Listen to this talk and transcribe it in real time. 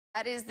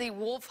That is the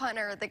Wolf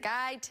Hunter. The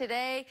guy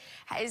today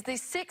is the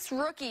 6th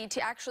rookie to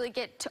actually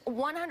get to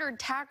 100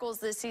 tackles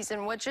this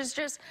season, which is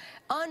just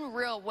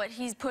unreal what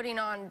he's putting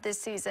on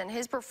this season.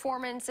 His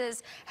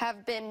performances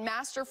have been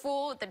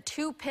masterful. The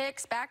 2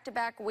 picks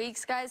back-to-back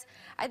weeks, guys.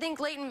 I think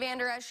Leighton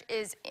Vander Esch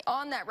is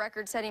on that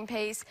record-setting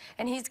pace,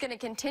 and he's going to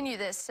continue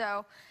this.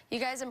 So, you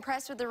guys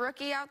impressed with the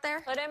rookie out there?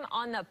 Put him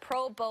on the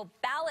Pro Bowl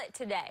ballot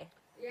today.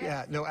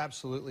 Yeah, no,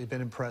 absolutely been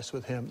impressed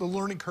with him. The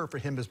learning curve for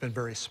him has been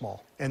very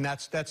small, and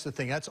that's the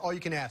thing. That's all you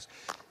can ask.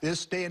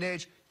 This day and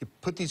age, you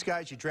put these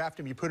guys, you draft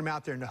them, you put them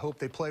out there in the hope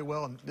they play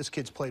well, and this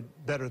kid's played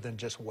better than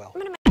just well.